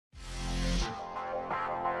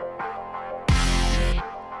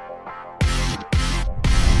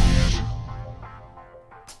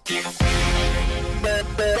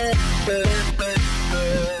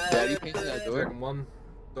Daddy painted that door. Second one.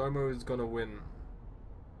 Domo is gonna win.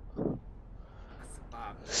 That's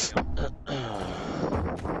bad.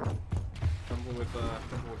 Tumble with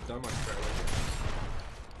Domo straight away.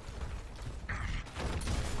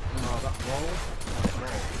 Oh, that roll.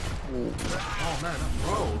 Oh man, that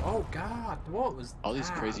roll. Oh god, what was all that?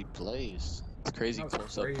 these crazy plays? It's crazy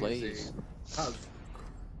close-up plays. That was...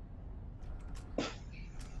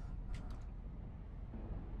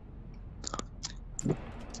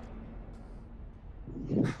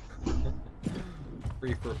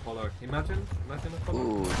 Free for Apollo. Imagine Apollo.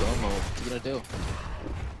 Ooh, Domo, what you gonna do?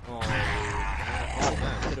 Oh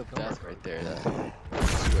man, Hit of death right there. That, I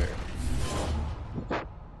swear.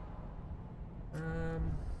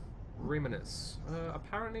 Reminus.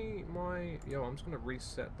 Apparently my... Yo, I'm just gonna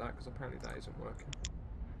reset that because apparently that isn't working.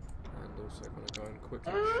 And also gonna go and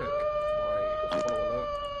quickly check my follow alert.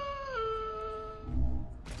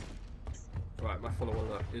 Right, my follow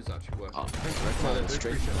alert is actually working. Oh,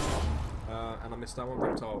 Straight. And I missed that one.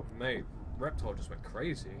 Reptile. Mate, Reptile just went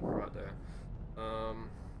crazy right there.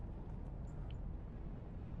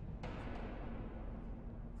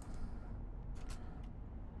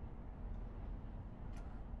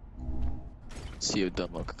 See if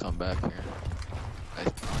Domo could come back here. Nice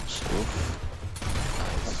punch. Oof.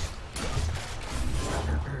 Nice.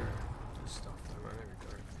 Good stuff though, man.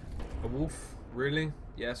 There we go. A wolf? Really?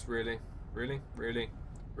 Yes, really. Really? Really?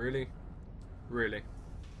 Really? Really?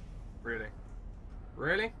 Really?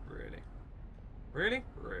 Really? Really? Really?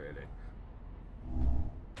 Really?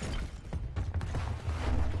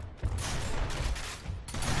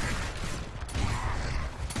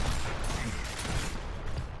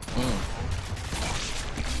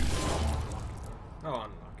 Oh,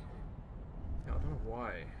 unlucky. Yeah, I don't know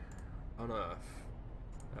why. On earth.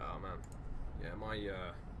 Oh man. Yeah, my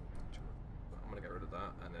I'm gonna get rid of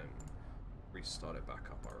that and then restart it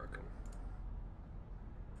back up, I reckon.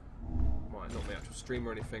 Might not the actual stream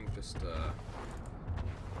or anything, just my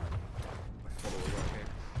follower right here.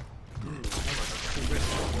 Oh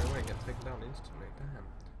my god, and get taken down instantly, damn.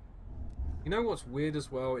 You know what's weird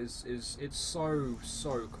as well is it's so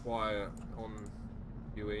quiet on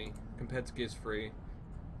UE compared to Gears 3.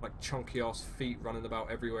 Like chunky ass feet running about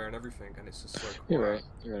everywhere and everything, and it's just so quiet.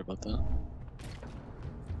 You're right about that.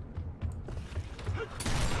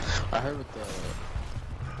 I heard with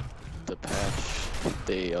the patch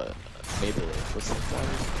they made the what's the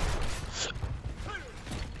flyers?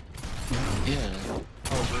 Yeah.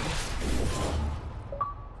 Oh really?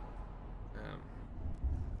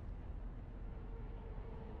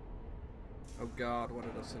 Oh god, why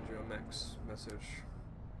did I send you a message?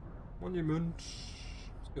 Monuments.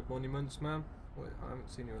 It's good monuments, man. Wait, I haven't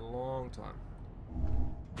seen you in a long time.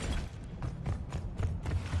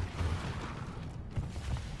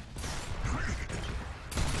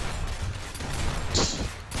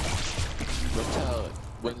 Reptile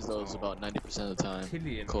wins those about 90% of the time.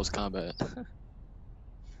 Close combat.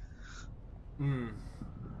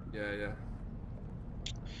 Yeah.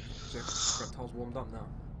 Reptile's warmed up now.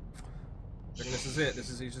 I reckon this is it.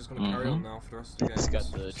 He's just gonna carry on now for the rest of the game. He's got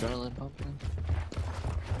the adrenaline pumping.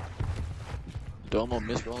 Domo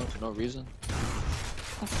misrolling for no reason.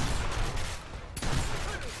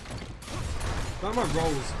 Domo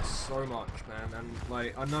rolls so much, man, and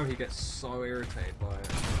like I know he gets so irritated by it.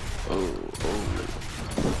 Oh.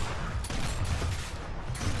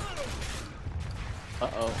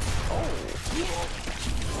 Uh-oh.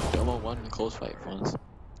 Oh. Domo won the close fight for once.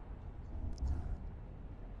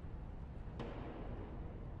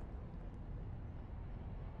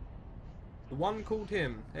 The one called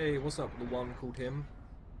him. Hey, what's up? The one called him.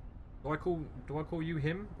 Do I call you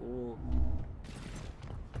him or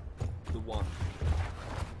the one?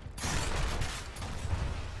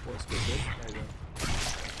 What's good? There you go.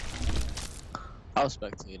 I was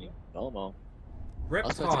spectating Domo.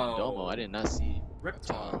 Reptile. Domo. I did not see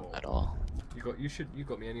Reptile at all. You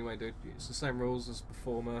got me anyway, dude. It's the same rules as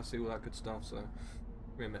before, Mercy, all that good stuff. So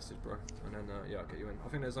give me a message, bro, and then yeah, I'll get you in. I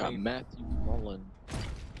think there's only Matthew Mullen.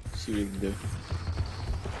 See what you can do.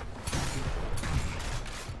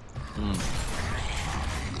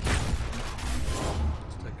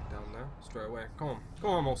 Just take it down there, straight away. Come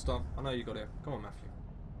on, Monster. I know you got it. Come on, Matthew.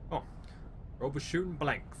 Come on. Rover shooting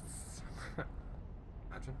blanks.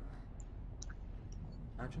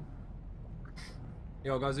 Imagine.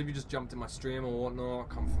 Yo, guys, if you just jumped in my stream or whatnot,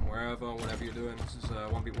 come from wherever, whatever you're doing. This is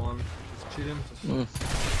 1v1. Just chilling.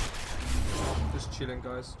 Just chilling,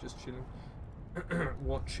 guys. Just chilling.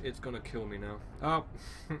 Watch, it's gonna kill me now. Oh,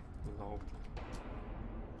 lol.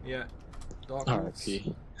 Yeah, dark.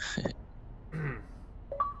 RP.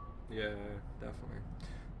 Yeah, definitely.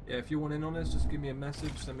 Yeah, if you want in on this, just give me a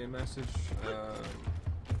message, send me a message.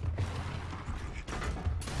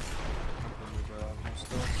 New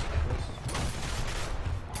stuff,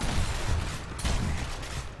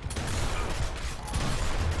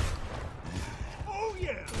 Oh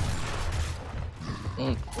yeah!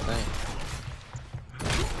 Nice.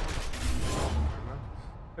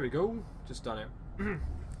 There we go, just done it.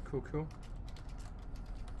 Cool, cool.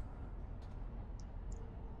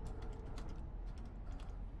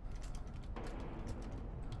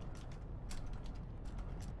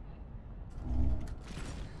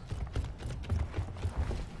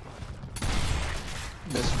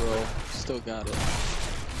 Miss roll, still got it.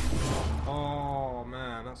 Oh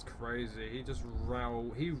man, that's crazy. He just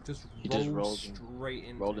rolled straight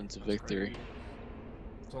into rolled into victory. Crazy.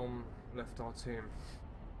 Tom left our team.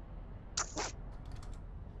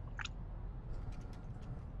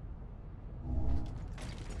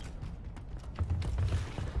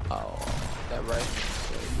 Oh, that right hand is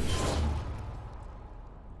so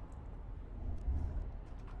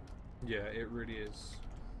good. Yeah, it really is.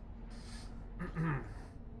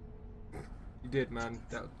 You did, man.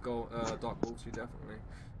 That goal, Dark Wolves, you definitely.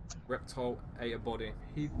 Reptile ate a body.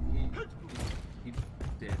 He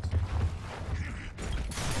did.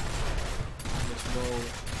 Let's roll.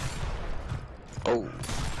 Oh,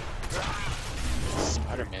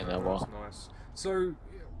 Spider-Man that wall. That's nice. So,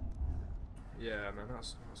 yeah, man,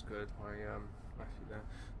 that's good. Matthew there.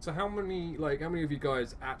 So how many of you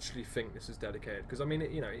guys actually think this is dedicated? Because I mean,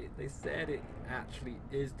 they said it actually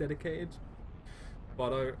is dedicated.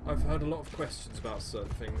 But I've heard a lot of questions about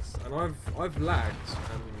certain things, and I've lagged,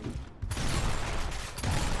 and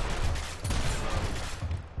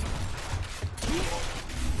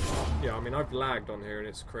yeah, I mean I've lagged on here, and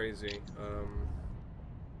it's crazy.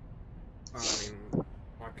 I mean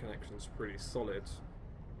my connection's pretty solid,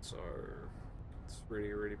 so it's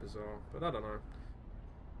really bizarre. But I don't know.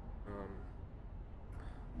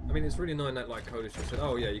 I mean, it's really annoying that like Coders just said,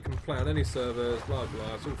 "Oh yeah, you can play on any servers, blah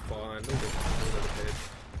blah, it's all fine, all good."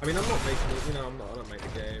 I mean, I'm not making it, I don't make the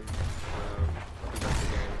game. I do make the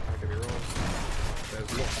game. Don't get me wrong.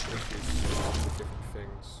 There's lots of issues with different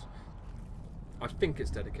things. I think it's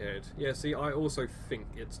dedicated. Yeah, see, I also think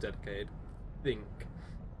it's dedicated.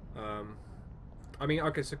 I mean,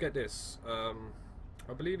 okay, so get this.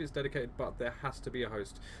 I believe it's dedicated, but there has to be a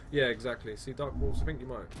host. Yeah, exactly. See, Dark Wolves, I think you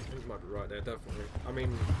might be right there, definitely. I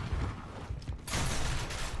mean,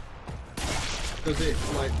 does it,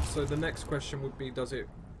 so the next question would be, does it,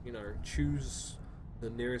 choose the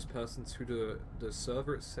nearest person to the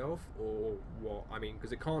server itself, or what? I mean,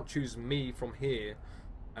 because it can't choose me from here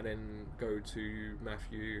and then go to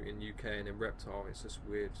Matthew in UK and then Reptile. It's just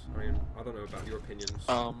weird. I mean, I don't know about your opinions.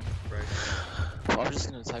 Well, I'm just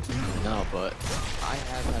gonna type it in now, but I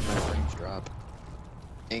have had my frames drop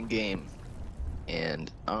in game, and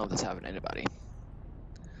I don't know if this happened to anybody.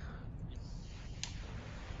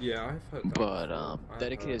 Yeah, I've heard that. But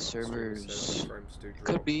dedicated servers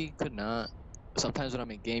could be, could not. Sometimes when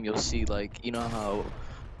I'm in game, you'll see how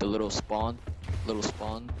the little spawn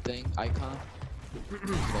thing icon.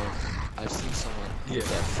 Well, I've seen someone hit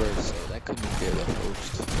that first, so that could be they're the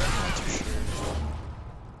host. I'm not too sure.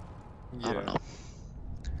 Yeah. I don't know.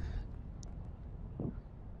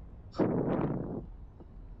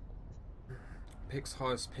 Picks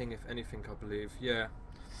highest ping, if anything, I believe. Yeah.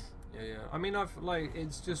 I mean,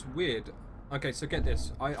 it's just weird. Okay, so get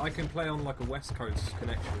this. I can play on like a West Coast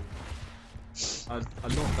connection a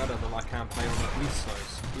lot better than I can play on the East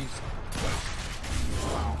Coast.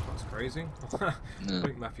 Wow, that's crazy. I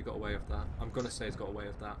think Matthew got away with that. I'm gonna say he's got away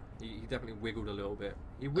with that. He definitely wiggled a little bit.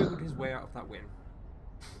 He wiggled his way out of that win.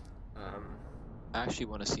 I actually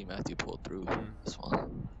want to see Matthew pull through this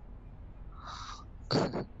one.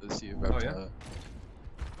 Let's see if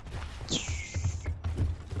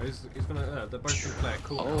He's gonna. They're both gonna play it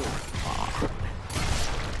cool.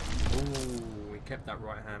 Ooh, he kept that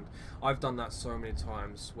right hand. I've done that so many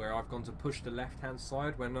times where I've gone to push the left hand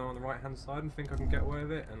side when they're on the right hand side and think I can get away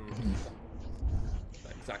with it, and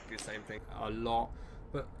exactly the same thing a lot.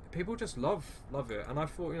 But people just love it, and I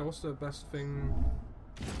thought, what's the best thing,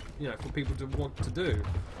 for people to want to do?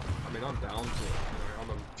 I mean, I'm down to it. I'm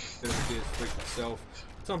a bit of a Gears freak myself.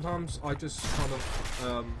 Sometimes I just kind of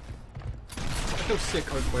I feel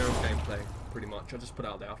sick over my own gameplay, pretty much. I just put it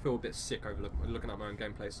out there. I feel a bit sick over looking at my own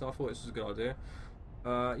gameplay, so I thought this was a good idea.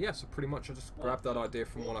 Yeah, so pretty much I just grabbed that idea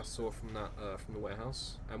from what I saw from the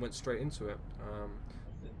warehouse and went straight into it.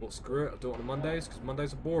 Well, screw it, I'll do it on Mondays, because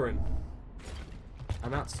Mondays are boring.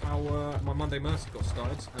 And that's how my Monday Mercy got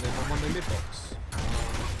started, and then my Monday Midbox.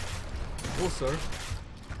 Also,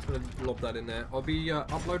 lob that in there. I'll be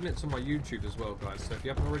uploading it to my YouTube as well, guys. So if you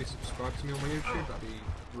haven't already subscribed to me on my YouTube, that'd be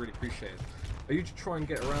really appreciated. I usually try and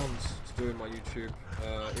get around to doing my YouTube.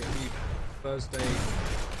 It'll be Thursday.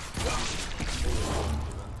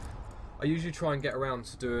 I usually try and get around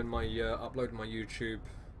to doing my uploading my YouTube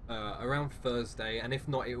around Thursday, and if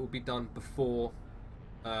not, it will be done before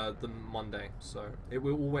the Monday. So it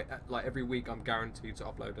will always, like every week, I'm guaranteed to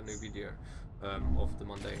upload a new video of the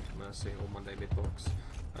Monday Mercy or Monday Midbox.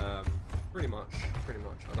 Pretty much.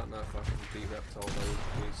 I don't know if I can beat Reptile though,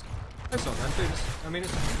 please. That's not, man. Dude, I mean,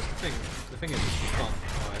 it's the thing. The thing is, it's fun.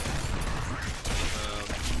 Right?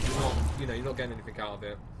 You're not getting anything out of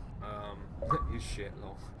it. He's shit,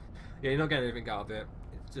 lol. Yeah, you're not getting anything out of it.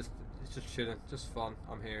 It's just chilling, just fun.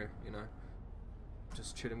 I'm here, you know,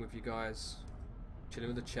 just chilling with you guys,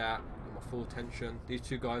 chilling with the chat, with my full attention. These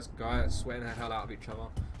two guys sweating the hell out of each other.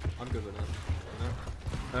 I'm good with that. You know?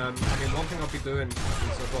 I mean, one thing I'll be doing is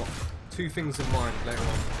I've got two things in mind later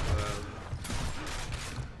on.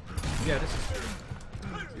 Yeah, this is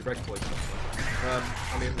the red boy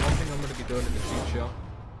stuff. I mean, one thing I'm going to be doing in the future.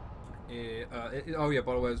 Oh yeah,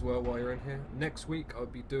 by the way as well, while you're in here, next week I'll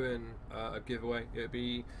be doing a giveaway. It'll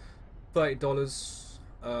be $30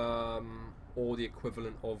 or the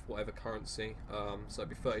equivalent of whatever currency. So it'll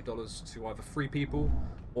be $30 to either 3 people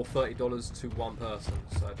or $30 to 1 person.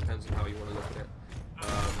 So it depends on how you want to look at it.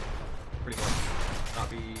 Pretty much that'll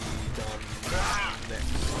be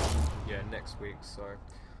done next week. So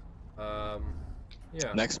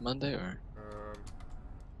yeah. Next Monday or?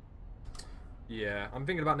 Yeah, I'm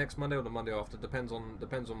thinking about next Monday or the Monday after. Depends on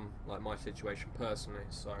like my situation personally.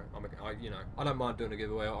 So I don't mind doing a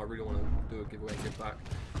giveaway. I really want to do a giveaway and give back.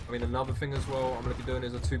 I mean, another thing as well I'm going to be doing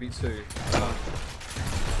is a 2v2.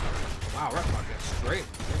 Wow, right back there, straight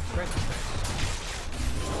to space.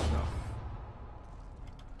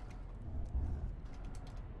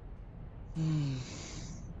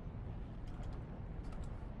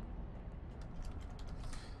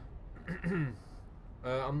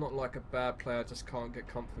 I'm not like a bad player, just can't get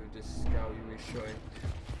comfort with this scale you were showing.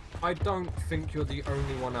 I don't think you're the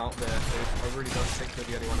only one out there, dude. I really don't think you're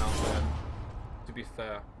the only one out there. To be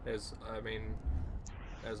fair, there's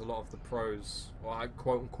a lot of the pros, or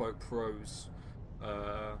quote unquote pros,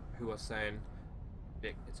 who are saying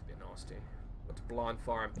it's a bit nasty. Got to blind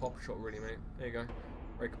fire and pop shot, really, mate. There you go.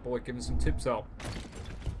 Breaker boy giving some tips out.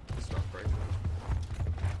 It's not great.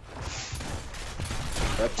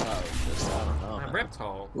 Reptile, just I don't know. Man,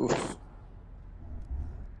 Reptile. Oof.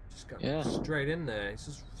 Just going straight in there. He's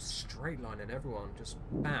just straight lining everyone. Just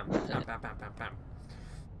bam, bam, bam, bam, bam, bam.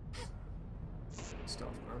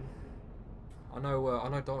 Stuff, man. I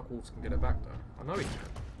know Dark Wolves can get it back though. I know he can.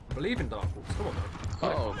 I believe in Dark Wolves. Come on, man.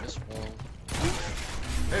 Oh, miss roll.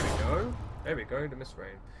 There we go. There we go. The miss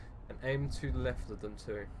rain. And aim to the left of them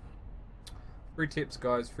too. 3 tips,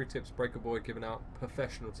 guys. 3 tips. Breaker boy giving out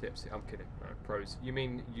professional tips. I'm kidding. No, pros. You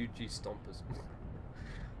mean UG stompers?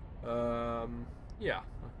 Yeah.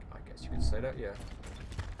 I guess you could say that. Yeah.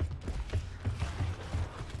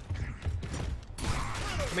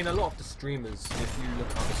 I mean, a lot of the streamers, if you look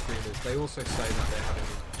at other streamers, they also say that they're having.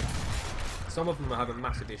 Some of them are having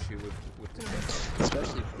massive issue with the tips.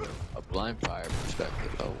 Especially from a blind fire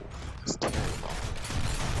perspective. Oh, it's terrible.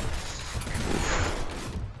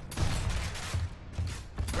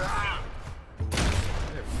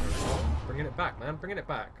 Bringing it back, man. Bringing it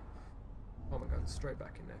back. Oh my god, straight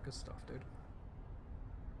back in there. Good stuff, dude.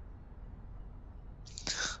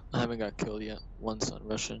 I haven't got killed yet. Once on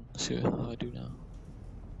Russian. Let's see how I do now.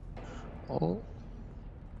 Oh.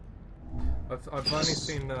 I've only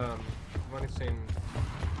seen 4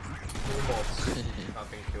 mobs have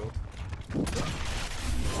been killed.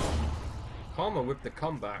 Karma with the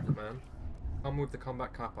comeback, man. Karma with the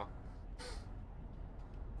comeback kappa.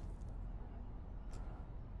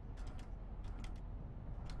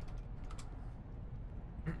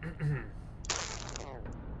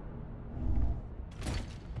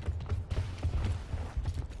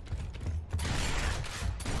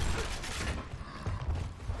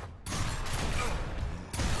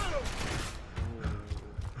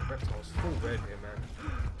 Reptile's full red here, man.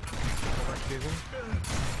 Come back, Susan.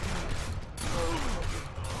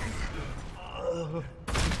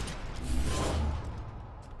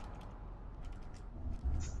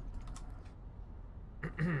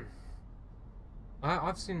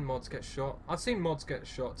 I've seen mods get shot. I've seen mods get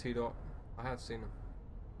shot, T-Dot. I have seen them.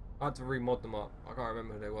 I had to remod them up. I can't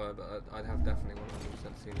remember who they were, but I'd have definitely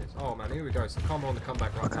 100% seen this. Oh man, here we go. So come on the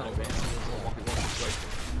comeback right now.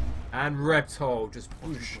 And Reptile just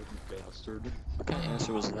whoosh. What kind of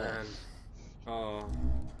answer was that? Man. Oh.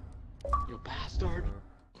 You bastard.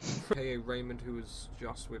 aka Raymond, who was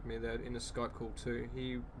just with me there in the Skype call too.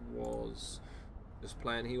 He was just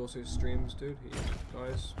playing. He also streams, dude. He,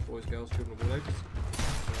 guys, boys, girls, children of all ages.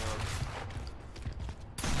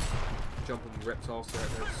 Jump on reptiles, so that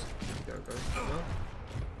goes. Go. No?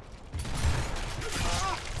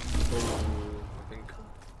 Oh, I think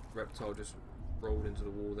reptile just rolled into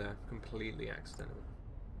the wall there. Completely accidental.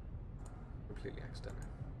 Completely accidental.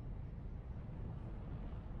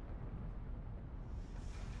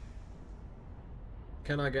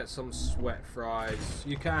 Can I get some sweat fries?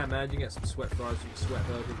 You can, man. You can get some sweat fries with your sweat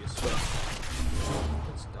burger, your sweat.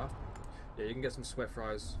 Good stuff. Yeah, you can get some sweat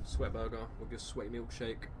fries, sweat burger with your sweaty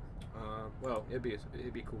milkshake. Well, it'd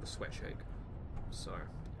be called a sweat shake. So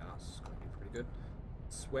yeah, that's gonna be pretty good.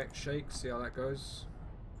 Sweat shake. See how that goes.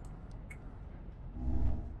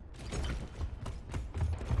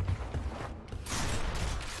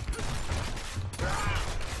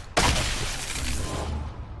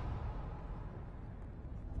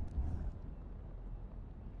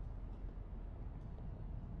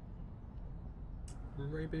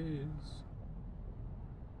 Rabies.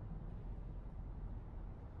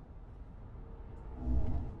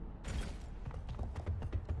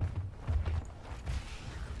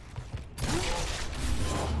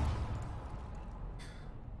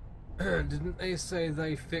 Didn't they say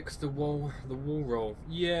they fixed the wall roll?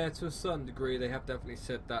 Yeah, to a certain degree they have definitely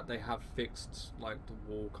said that they have fixed like the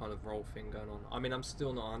wall kind of roll thing going on. I mean, I'm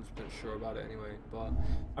still not 100% sure about it anyway, but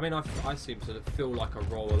I mean, I seem to feel like I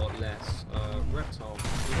roll a lot less. Reptile.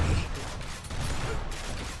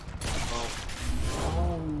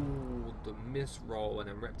 Oh, the miss roll, and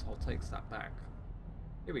then Reptile takes that back.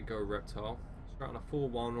 Here we go, Reptile. Straight on a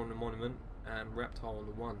 4-1 on the monument, and Reptile on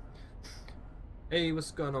the 1. Hey,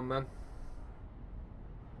 what's going on, man?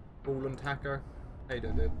 Ball and Tacker. How you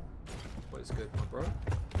doing, dude? What is good, my bro?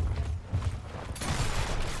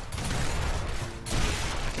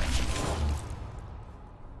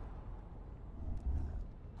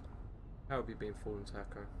 How have you been, Fallen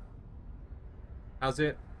Tacker? How's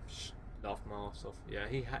it? Shh, laughed my ass off. Yeah,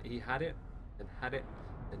 he had it, and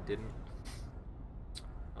didn't.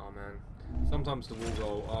 Oh man. Sometimes the wall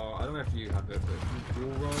roll, I don't know if you have it, but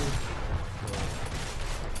wall roll.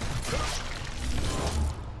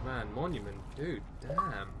 Man, monument, dude,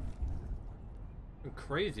 damn. I'm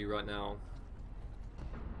crazy right now.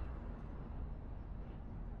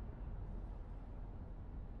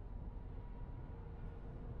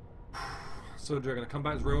 So you're gonna come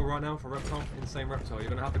back as real right now for Reptile? Insane Reptile. You're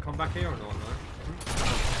gonna have to come back here or not, no?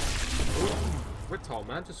 Ooh, Reptile,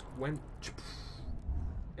 man, just went.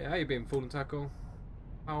 Yeah, how you been, Fallen Tackle?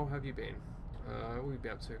 How have you been? What have you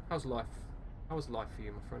been up to? How's life? How was life for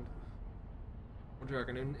you, my friend? What do you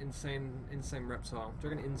reckon? Insane Reptile. Do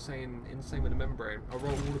you reckon insane with a membrane? I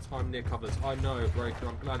roll all the time near covers. I know, Breaker.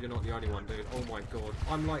 I'm glad you're not the only one, dude. Oh my god.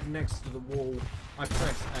 I'm like next to the wall. I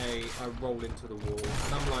press A, I roll into the wall,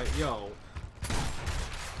 and I'm like, yo.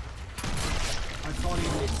 I can't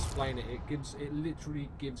even explain it. It literally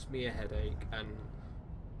gives me a headache, and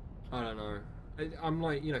I don't know. I'm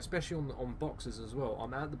like, you know, especially on boxes as well.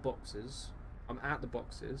 I'm at the boxes,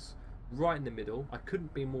 right in the middle. I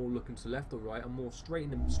couldn't be more looking to left or right. I'm more straight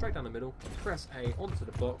down the middle. Press A onto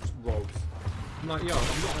the box, rolls. I'm like, yo,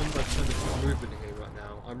 I'm not on alternative movement here right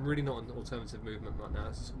now. I'm really not on alternative movement right now.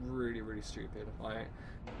 This is really, really stupid.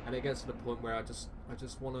 And it gets to the point where I just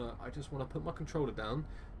wanna put my controller down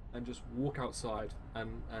and just walk outside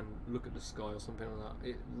and look at the sky or something like that.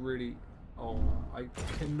 It really, oh, I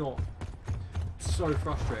cannot. So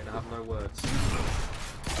frustrating, I have no words.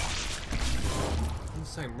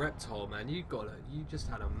 Insane Reptile, man, you just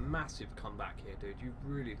had a massive comeback here, dude. You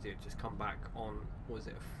really did just come back on, what was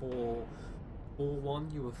it,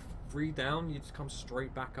 4-1? You were 3 down, you just come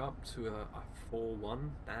straight back up to a 4-1.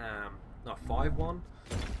 Damn. No, 5-1.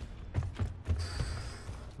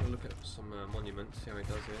 I'll look at some monuments, see how he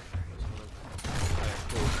does here. Okay,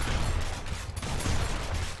 cool.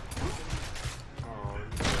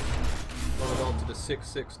 On to the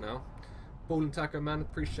 6-6 now. Ball and Taco, man,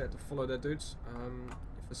 appreciate the follow there, dudes.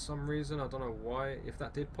 If for some reason, I don't know why, if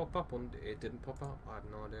that did pop up or it didn't pop up, I have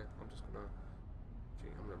no idea. I'm just gonna,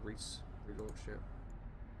 relaunch it.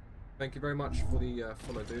 Thank you very much for the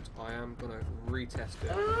follow, dudes. I am gonna retest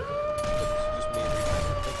it. It's just me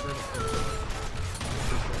retesting.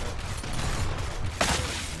 Thank you very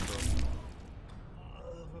much.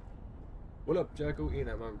 What up, Jackal? Eat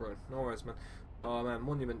that, man, bro. No worries, man. Oh man,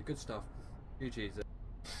 monument, good stuff. GG's.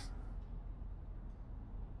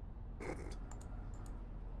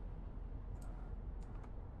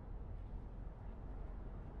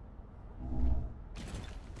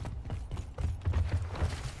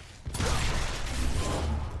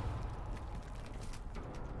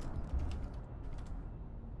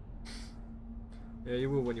 Yeah, you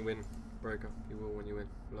will when you win, Breaker. You will when you win.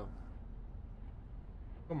 Love.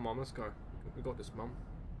 Come on, Mum, let's go. We got this, Mum.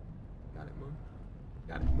 Got it, Mum.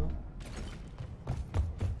 Got it, Mum.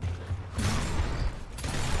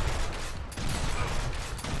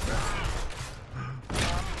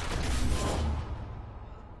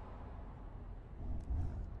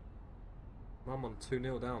 Mum on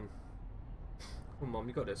 2-0 down. Come on, Mum,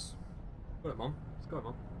 you got this. Got it, Mum. Let's go,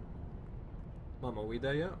 Mum. Mum, are we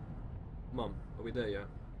there yet? Mum, are we there yet?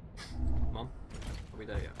 Mum, are we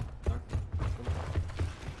there yet? No?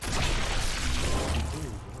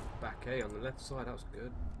 Ooh, back A on the left side, that was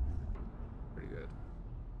good. Pretty good.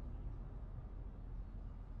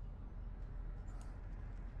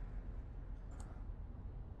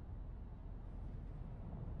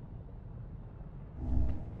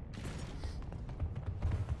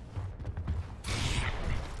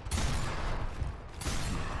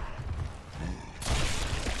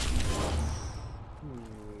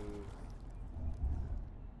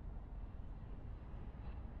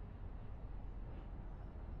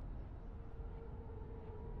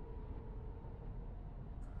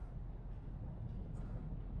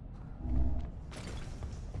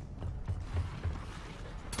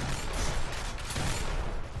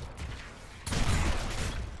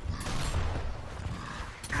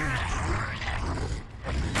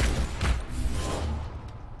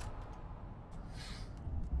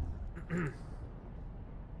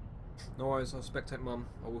 No worries, I'll spectate Mum.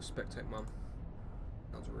 I will spectate Mum.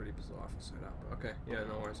 Sounds really bizarre if I say that, but okay. Yeah,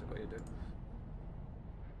 no worries, I got you, dude.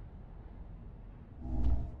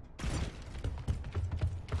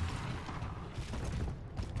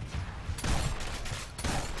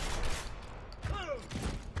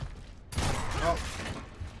 Oh!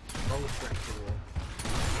 Roll strength to the wall.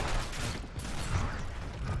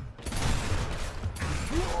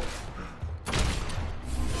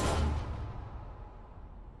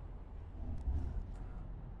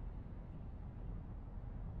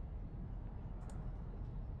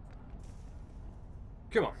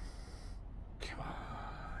 Come on. Come on.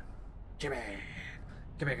 Come on.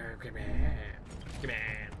 Come on, come on. Come on.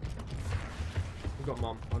 I got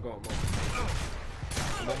Mum. I got Mum.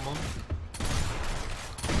 I got Mum.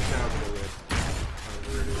 That was really weird. That was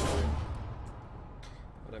really weird.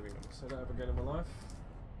 I don't think I'm going to say that ever again in my life.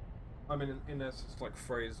 I mean, in this, it's like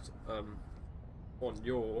phrased on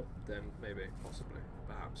your, then maybe, possibly,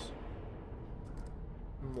 perhaps.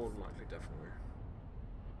 More than likely, definitely.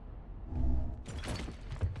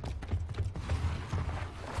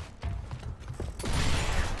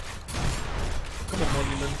 Come on,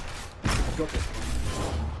 Monument. You got this.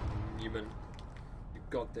 Monument. You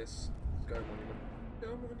got this. Let's go, Monument. Go,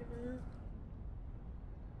 Monument.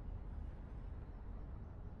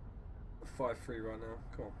 5-3 right now.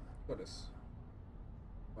 Come on. Got this.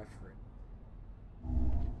 5-3.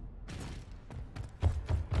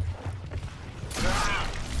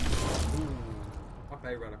 Ooh. Up A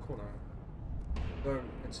around a corner. Don't.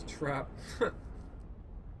 It's a trap.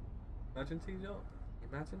 Imagine tees up.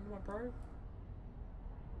 Imagine, my bro.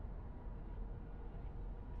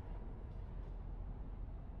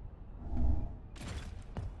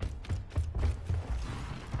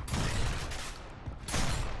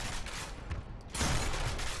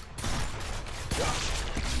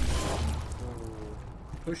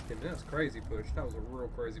 Pushed him. That's crazy push. That was a real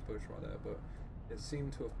crazy push right there, but it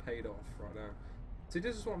seemed to have paid off right now. See,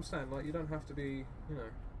 this is what I'm saying. Like, you don't have to be, you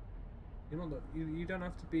know, you're not the, you don't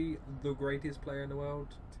have to be the greatest player in the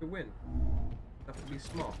world to win. You have to be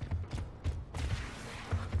smart.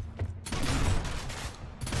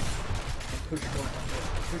 Push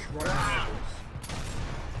right angles.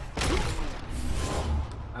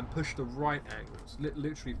 And push the right angles.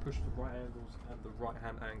 Literally push the right angles and the right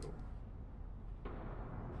hand angle.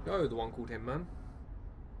 Go, the one called him, man.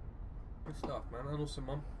 Good stuff, man. And also,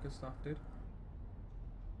 Mum. Good stuff, dude.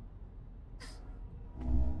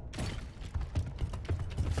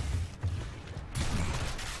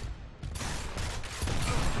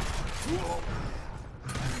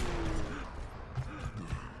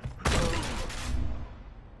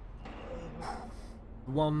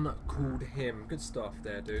 One called him. Good stuff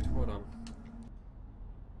there, dude. Well done.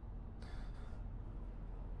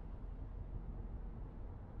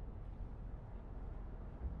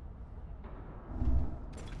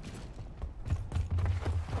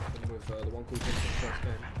 The one called him from the first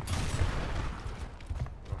game.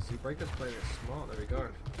 Oh, see, Breaker's playing it smart. There we go.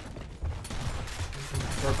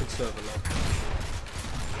 Broken server lock.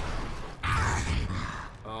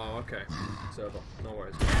 Oh, okay. Server. No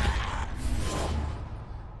worries.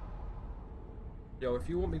 Yo, if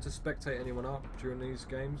you want me to spectate anyone up during these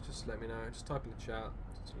games, just let me know. Just type in the chat.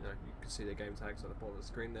 You know, you can see their game tags at the bottom of the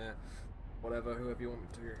screen there. Whatever, whoever you want me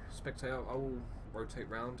to spectate, I will rotate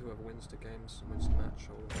round. Whoever wins the games and wins the match.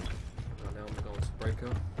 Right now I'm going to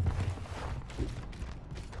Breaker.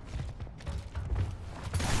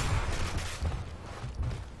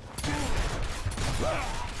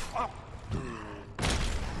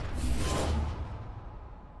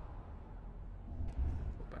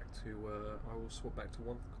 I will swap back to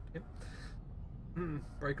one. Yep.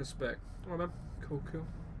 Breaker spec. Alright, man. Cool, cool.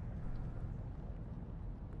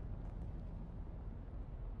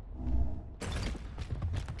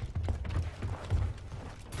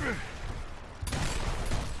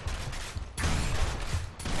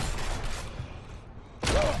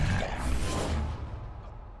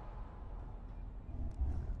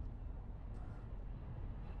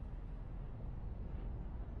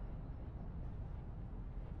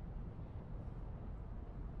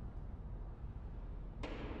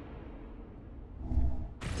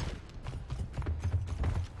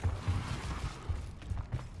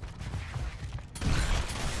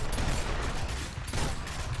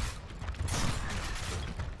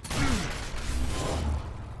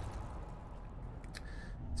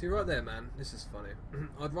 See, right there, man, this is funny.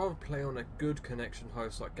 I'd rather play on a good connection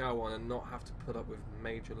host like Galwan and not have to put up with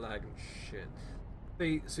major lag and shit.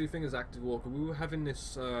 See, thing is, Active Walker, we were having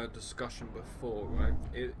this discussion before, right?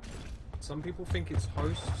 Some people think it's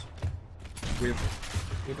hosts with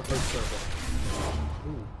a host server.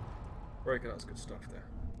 Ooh, Breaker, that's good stuff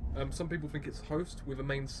there. Some people think it's host with a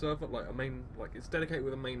main server, like it's dedicated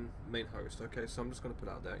with a main host. Okay, so I'm just gonna put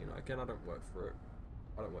out there. You know, again, I don't work for it.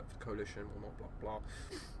 I don't work for the Coalition or not, blah blah.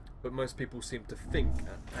 But most people seem to think,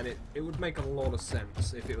 and it would make a lot of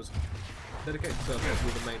sense if it was dedicated servers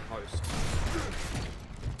with a main host.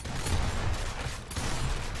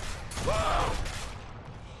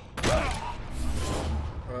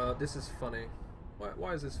 This is funny.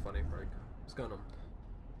 Why is this funny, Break? What's going on?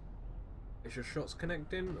 Is your shots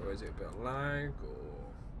connecting, or is it a bit of lag, or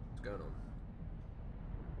what's going on?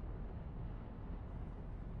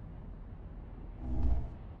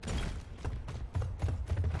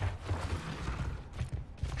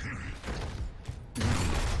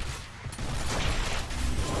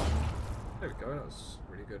 There we go, that was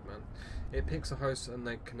really good, man. It picks a host and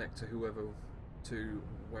they connect to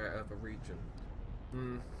wherever region.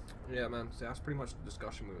 Yeah, man, so that's pretty much the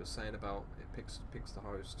discussion we were saying about it picks the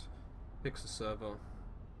host, picks the server,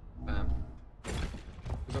 bam.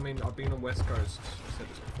 Because I mean, I've been on West Coast, I said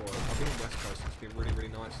this before, I've been on West Coast, it's been really, really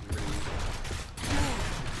nice and really easy.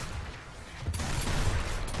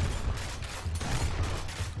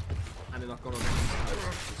 And then I've gone on the East Coast,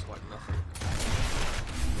 it's just like nothing.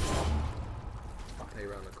 Okay,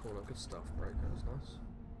 around the corner, good stuff, Breaker, that's nice.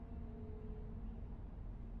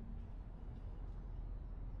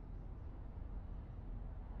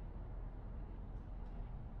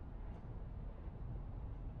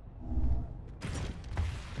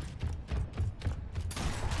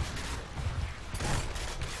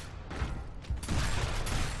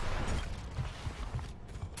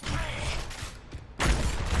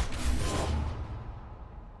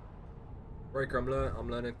 Breaker, I'm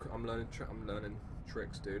learning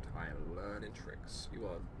tricks, dude. I am learning tricks. You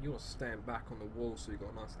are staying back on the wall, so you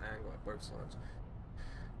got a nice angle at both sides.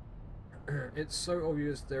 It's so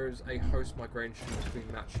obvious there is a host migration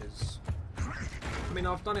between matches. I mean,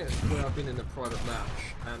 I've done it where I've been in a private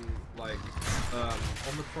match, and like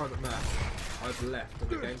on the private match, I've left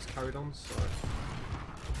and the game's carried on. So,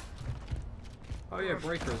 oh yeah,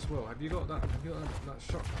 Breaker as well. Have you got that? Have you got that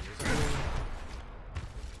shotgun? Is that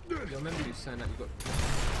yeah, I remember you saying that you got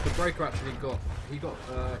the Breaker actually got he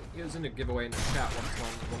was in a giveaway in the chat one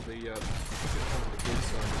time, one of the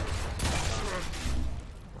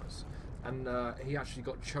nice. And he actually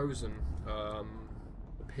got chosen,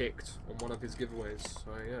 picked on one of his giveaways.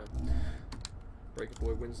 So yeah, Breaker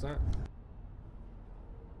Boy wins that.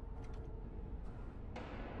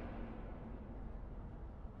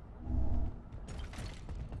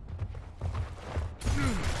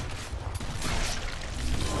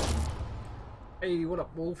 Hey, what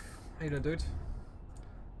up, Wolf? How you doing, dude?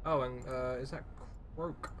 Oh, and is that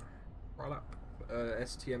Croak? Right up.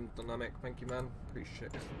 STM Dynamic, thank you, man.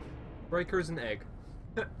 Appreciate it. Breaker is an egg.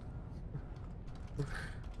 Oh,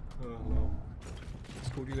 no. It's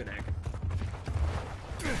called you an egg.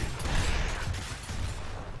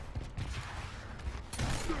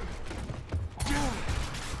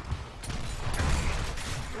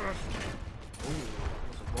 Ooh,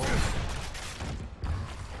 that's a ball.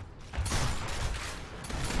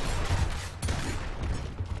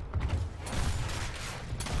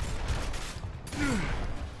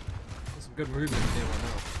 Good movement here right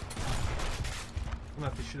now. I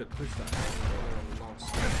actually should have pushed that angle on the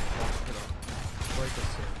last pillar. Breaker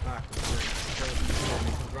sitting back and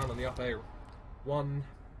he comes around on the up air. One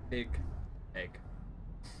big egg.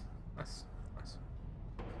 Nice. Nice.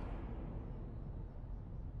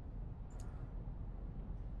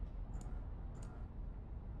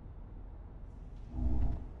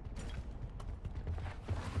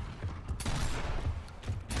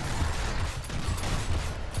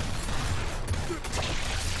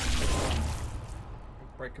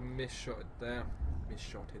 Breaker misshot it there.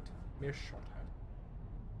 Misshot it. Misshot it.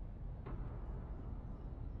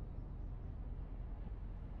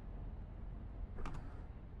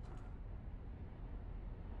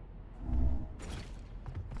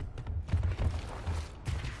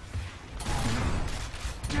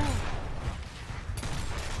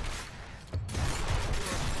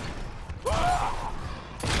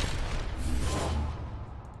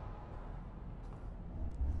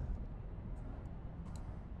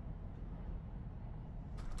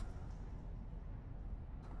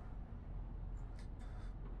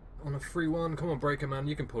 On a 3-1, come on Breaker man,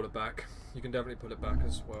 you can pull it back. You can definitely pull it back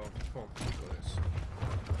as well. Come on, let's do this.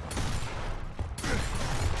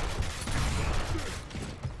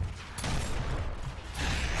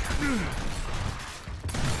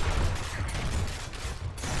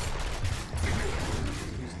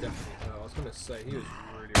 He's definitely hurt. I was gonna say he was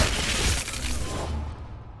really hurt.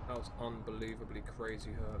 That was unbelievably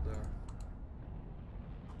crazy hurt there.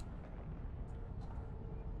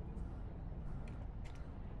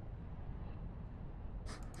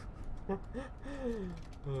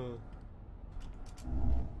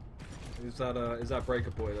 Is that Breaker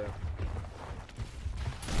boy there?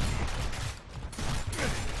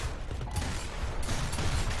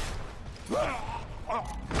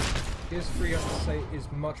 Gears 3, I have to say,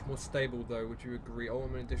 is much more stable though. Would you agree?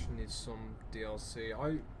 Ultimate Edition needs some DLC.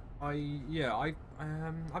 Yeah, I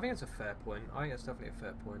think it's a fair point. I think it's definitely a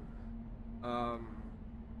fair point.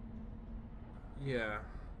 Yeah,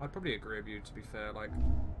 I'd probably agree with you. To be fair, like,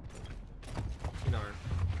 you know,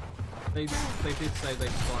 they did say they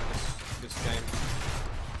started this game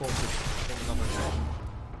from another game,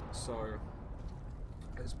 so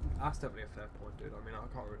that's definitely a fair point, dude. I mean, I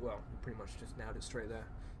can't really, well, you pretty much just nailed it straight there.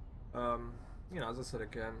 You know, as I said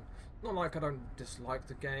again, not like I don't dislike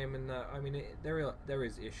the game, and I mean, there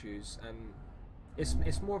is issues, and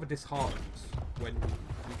it's more of a disheartened when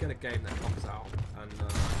you get a game that comes out and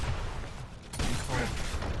you can't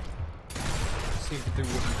seem to do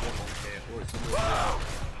what you want on here, or it's a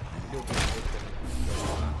little bit open like that.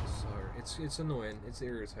 So it's annoying, it's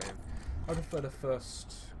irritating. I prefer the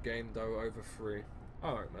first game though over 3.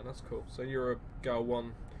 Alright man, that's cool. So you're a Gal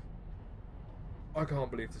 1. I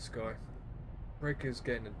can't believe this guy. Breaker's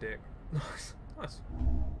getting a dick. Nice. Nice.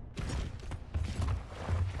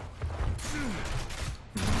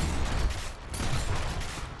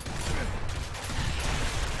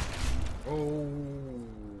 Oh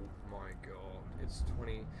my god.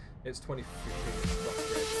 It's 2015.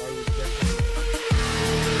 I was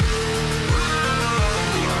definitely